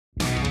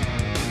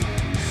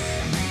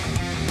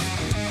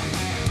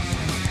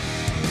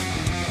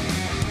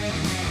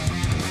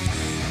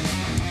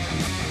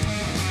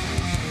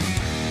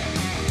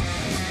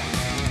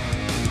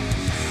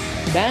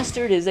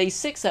Bastard is a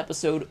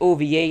 6-episode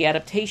OVA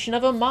adaptation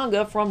of a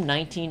manga from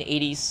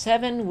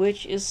 1987,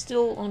 which is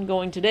still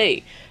ongoing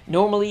today.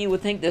 Normally you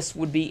would think this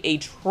would be a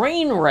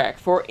train wreck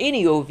for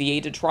any OVA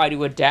to try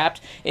to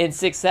adapt in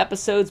 6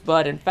 episodes,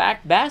 but in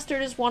fact,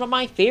 Bastard is one of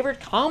my favorite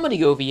comedy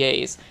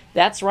OVAs.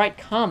 That's right,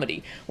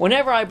 comedy.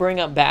 Whenever I bring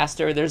up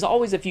Bastard, there's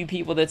always a few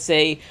people that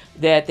say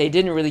that they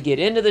didn't really get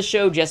into the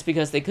show just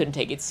because they couldn't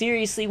take it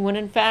seriously, when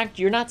in fact,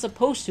 you're not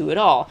supposed to at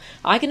all.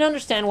 I can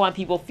understand why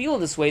people feel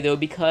this way though,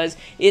 because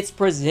it's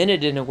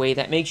presented in a way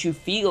that makes you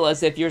feel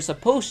as if you're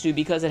supposed to,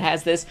 because it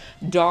has this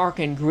dark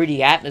and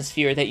gritty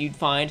atmosphere that you'd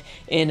find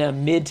in a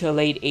mid to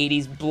late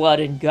 80s blood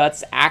and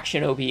guts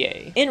action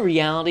OVA. In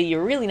reality,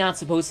 you're really not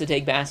supposed to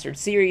take Bastard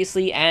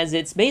seriously, as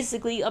it's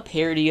basically a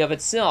parody of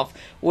itself,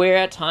 where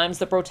at times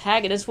the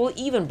protagonist will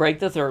even break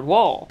the third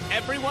wall.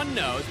 Everyone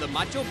knows the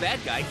macho bad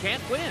guy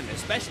can't win,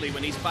 especially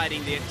when he's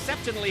fighting the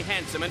exceptionally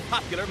handsome and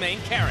popular main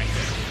character.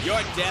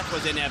 Your death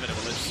was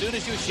inevitable as soon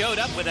as you showed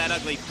up with that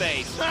ugly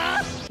face.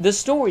 The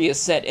story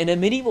is set in a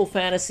medieval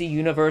fantasy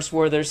universe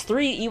where there's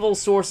 3 evil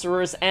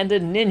sorcerers and a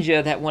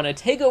ninja that want to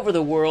take over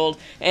the world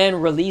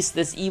and release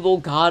this evil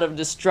god of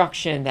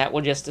destruction that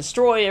will just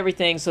destroy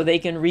everything so they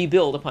can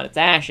rebuild upon its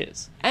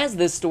ashes. As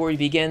this story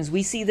begins,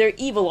 we see their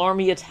evil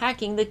army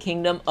attacking the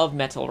kingdom of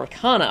Metal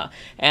Rakana,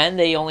 and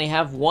they only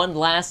have one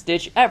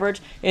last-ditch effort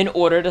in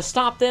order to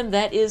stop them,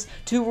 that is,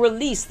 to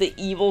release the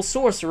evil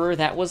sorcerer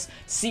that was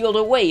sealed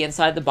away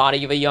inside the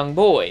body of a young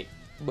boy,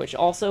 which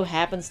also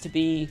happens to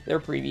be their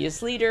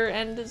previous leader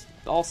and is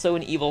also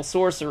an evil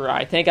sorcerer.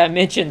 I think I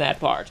mentioned that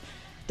part.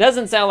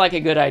 Doesn't sound like a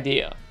good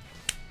idea.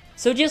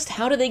 So just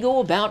how do they go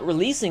about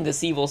releasing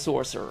this evil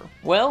sorcerer?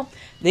 Well,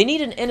 they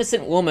need an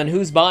innocent woman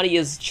whose body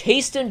is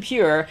chaste and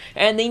pure,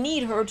 and they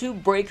need her to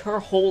break her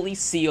holy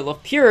seal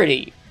of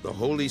purity. The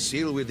holy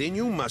seal within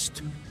you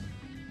must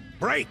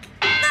break.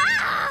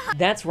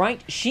 That's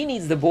right, she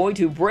needs the boy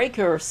to break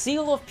her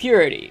seal of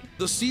purity.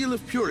 The seal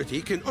of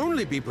purity can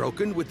only be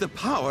broken with the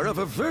power of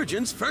a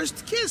virgin's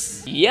first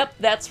kiss. Yep,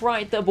 that's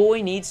right, the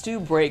boy needs to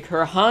break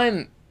her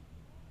hymen.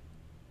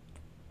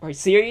 Are you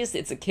serious?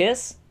 It's a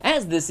kiss?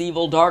 As this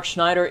evil Dark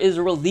Schneider is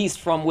released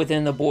from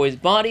within the boy's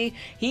body,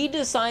 he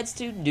decides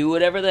to do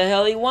whatever the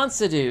hell he wants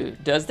to do.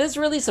 Does this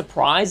really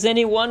surprise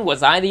anyone?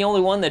 Was I the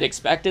only one that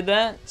expected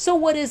that? So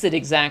what is it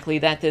exactly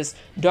that this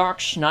Dark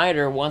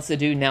Schneider wants to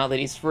do now that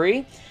he's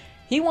free?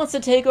 He wants to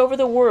take over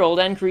the world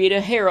and create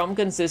a harem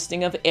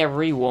consisting of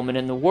every woman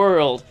in the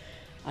world.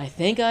 I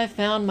think I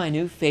found my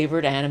new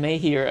favorite anime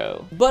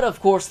hero. But of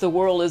course the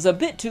world is a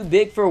bit too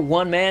big for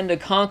one man to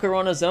conquer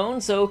on his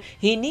own, so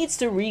he needs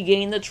to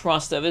regain the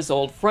trust of his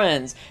old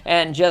friends.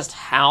 And just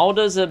how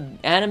does an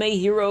anime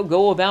hero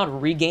go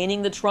about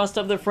regaining the trust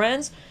of their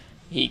friends?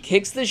 He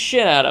kicks the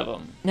shit out of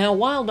them. Now,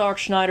 while Dark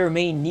Schneider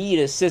may need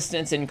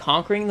assistance in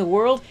conquering the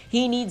world,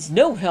 he needs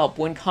no help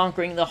when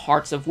conquering the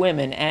hearts of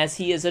women, as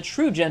he is a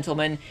true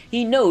gentleman.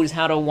 He knows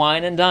how to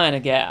wine and dine a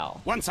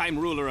gal. Once I'm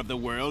ruler of the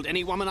world,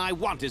 any woman I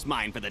want is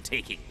mine for the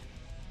taking.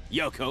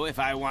 Yoko if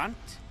I want.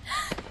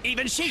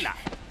 Even Sheila.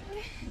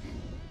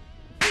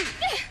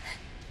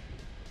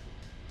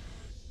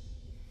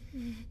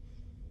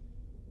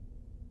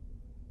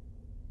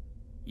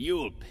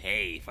 You'll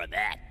pay for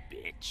that,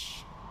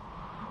 bitch.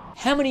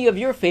 How many of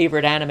your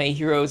favorite anime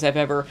heroes have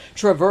ever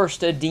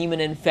traversed a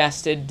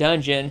demon-infested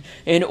dungeon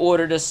in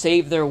order to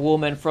save their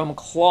woman from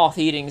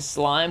cloth-eating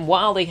slime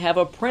while they have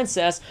a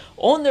princess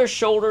on their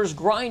shoulders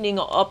grinding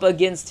up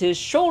against his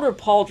shoulder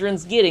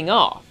pauldrons getting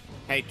off?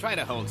 Hey, try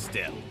to hold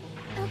still.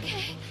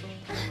 Okay.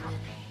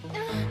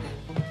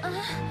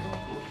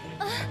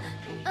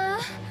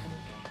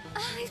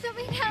 Please let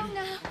me down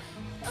now.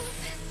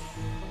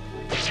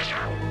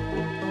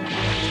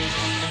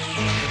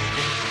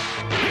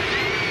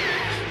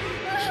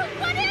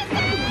 What is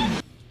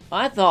it?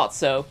 I thought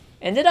so.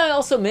 And did I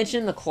also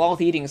mention the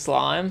cloth-eating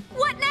slime?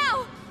 What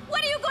now?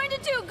 What are you going to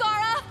do,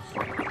 Gara?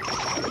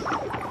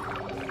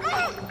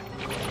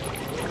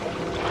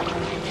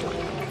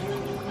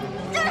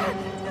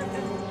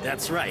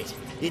 That's right.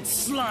 It's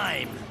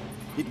slime.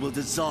 It will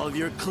dissolve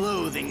your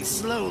clothing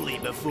slowly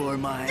before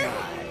my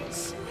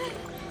eyes.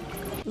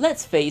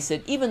 Let's face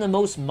it, even the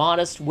most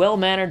modest,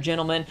 well-mannered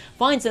gentleman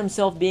finds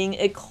himself being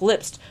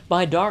eclipsed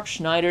by Dark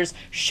Schneider's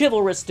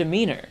chivalrous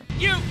demeanor.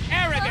 You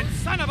arrogant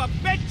son of a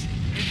bitch!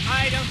 If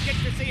I don't get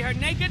to see her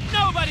naked,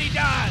 nobody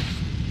does!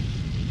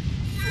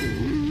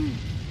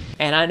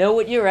 And I know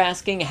what you're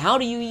asking, how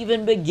do you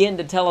even begin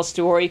to tell a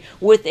story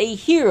with a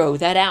hero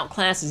that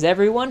outclasses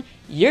everyone?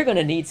 You're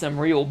gonna need some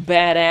real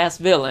badass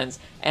villains,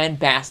 and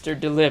Bastard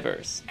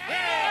delivers.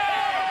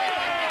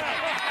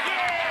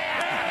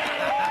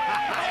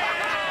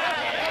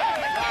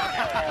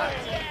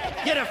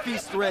 Get a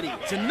feast ready.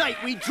 Tonight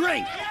we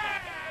drink.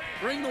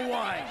 Bring the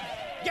wine.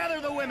 Gather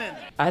the women.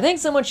 I think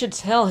someone should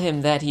tell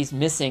him that he's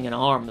missing an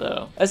arm,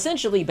 though.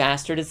 Essentially,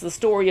 Bastard is the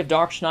story of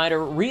Dark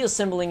Schneider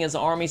reassembling his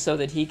army so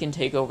that he can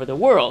take over the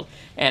world.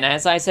 And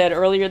as I said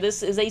earlier,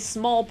 this is a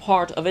small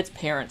part of its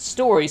parent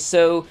story,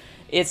 so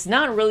It's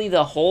not really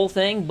the whole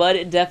thing, but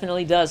it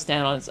definitely does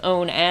stand on its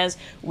own as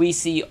we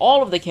see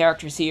all of the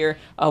characters here.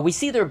 We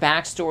see their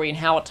backstory and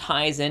how it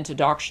ties into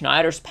Dark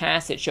Schneider's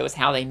past. It shows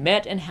how they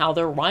met and how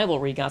their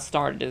rivalry got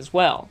started as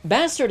well.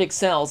 Bastard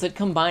excels at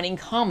combining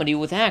comedy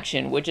with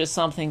action, which is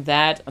something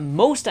that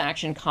most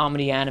action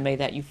comedy anime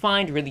that you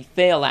find really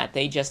fail at.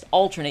 They just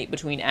alternate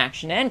between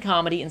action and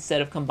comedy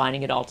instead of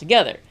combining it all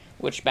together,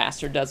 which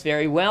Bastard does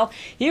very well.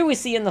 Here we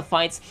see in the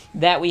fights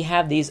that we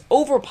have these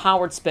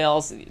overpowered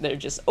spells. They're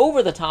just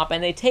over the top,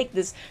 and they take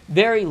this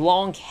very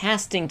long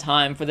casting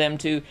time for them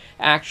to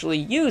actually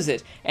use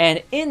it.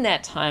 And in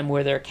that time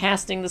where they're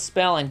casting the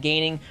spell and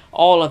gaining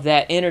all of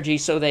that energy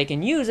so they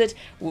can use it,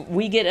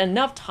 we get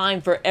enough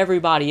time for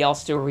everybody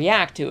else to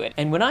react to it.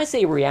 And when I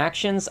say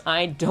reactions,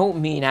 I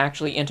don't mean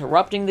actually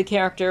interrupting the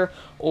character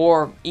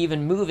or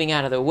even moving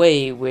out of the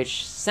way,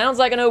 which sounds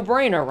like a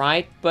no-brainer,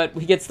 right? But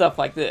we get stuff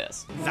like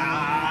this. No,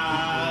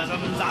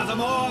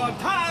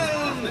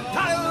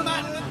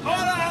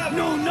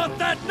 not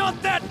that,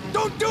 not that!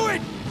 Don't do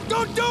it!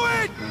 Don't do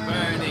it!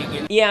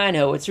 Yeah, I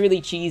know, it's really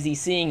cheesy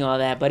seeing all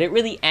that, but it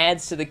really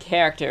adds to the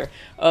character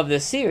of the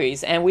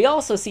series. And we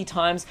also see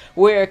times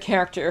where a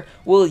character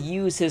will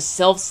use his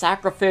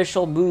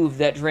self-sacrificial move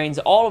that drains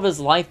all of his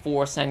life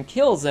force and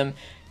kills him,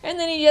 and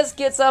then he just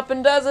gets up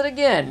and does it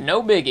again,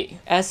 no biggie.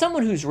 As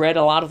someone who's read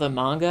a lot of the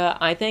manga,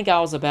 I think I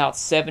was about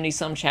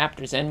 70-some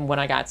chapters in when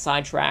I got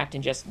sidetracked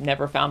and just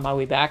never found my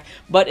way back.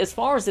 But as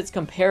far as its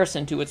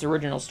comparison to its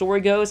original story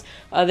goes,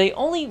 the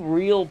only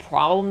real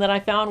problem that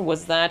I found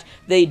was that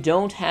they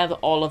don't have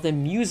all of the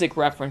music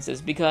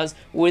references, because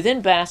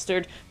within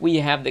Bastard, we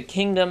have the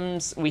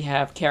kingdoms, we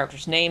have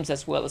characters' names,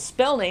 as well as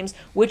spell names,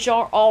 which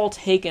are all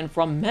taken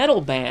from metal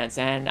bands,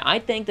 and I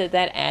think that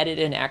that added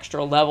an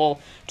extra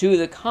level to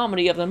the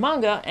comedy of the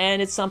manga,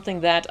 and it's something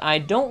that I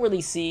don't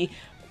really see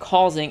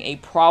causing a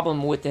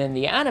problem within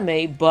the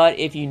anime, but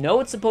if you know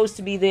it's supposed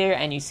to be there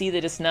and you see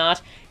that it's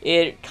not,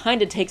 it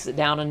kind of takes it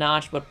down a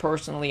notch. But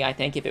personally, I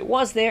think if it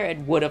was there, it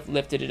would have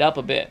lifted it up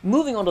a bit.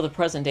 Moving on to the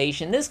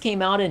presentation, this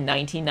came out in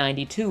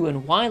 1992,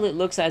 and while it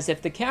looks as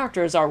if the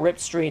characters are ripped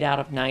straight out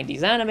of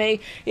 90s anime,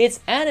 it's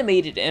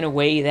animated in a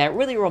way that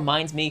really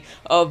reminds me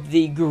of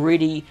the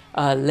gritty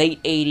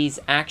late 80s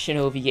action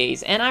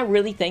OVAs, and I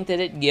really think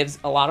that it gives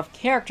a lot of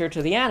character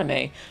to the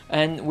anime.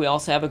 And we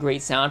also have a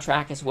great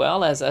soundtrack as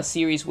well, as a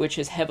series which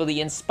is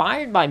heavily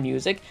inspired by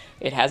music.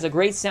 It has a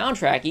great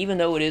soundtrack, even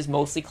though it is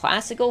mostly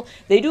classical.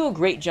 They do a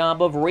great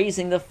job of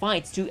raising the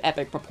fights to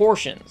epic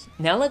proportions.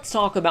 Now let's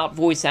talk about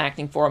voice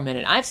acting for a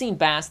minute. I've seen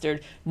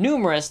Bastard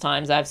numerous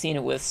times. I've seen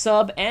it with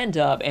sub and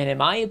dub, and in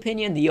my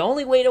opinion, the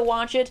only way to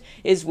watch it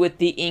is with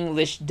the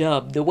English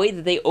dub. The way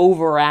that they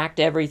overact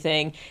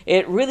everything,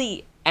 it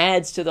really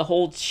adds to the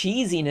whole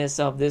cheesiness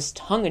of this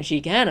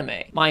tongue-in-cheek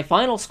anime. My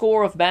final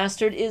score of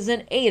Bastard is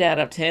an 8 out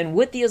of 10,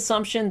 with the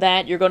assumption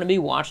that you're going to be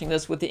watching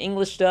this with the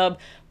English dub.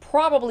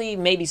 Probably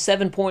maybe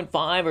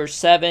 7.5 or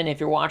 7 if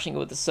you're watching it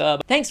with the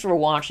sub. Thanks for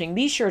watching.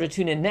 Be sure to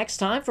tune in next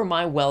time for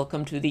my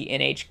Welcome to the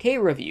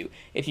NHK review.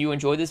 If you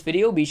enjoyed this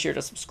video, be sure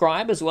to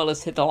subscribe as well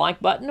as hit the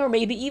like button, or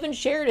maybe even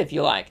share it if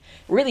you like. It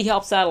really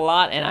helps out a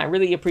lot, and I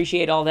really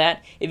appreciate all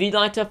that. If you'd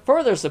like to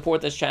further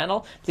support this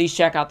channel, please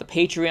check out the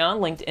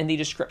Patreon linked in the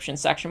description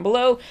section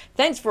below.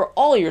 Thanks for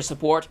all your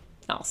support.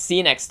 I'll see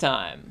you next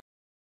time.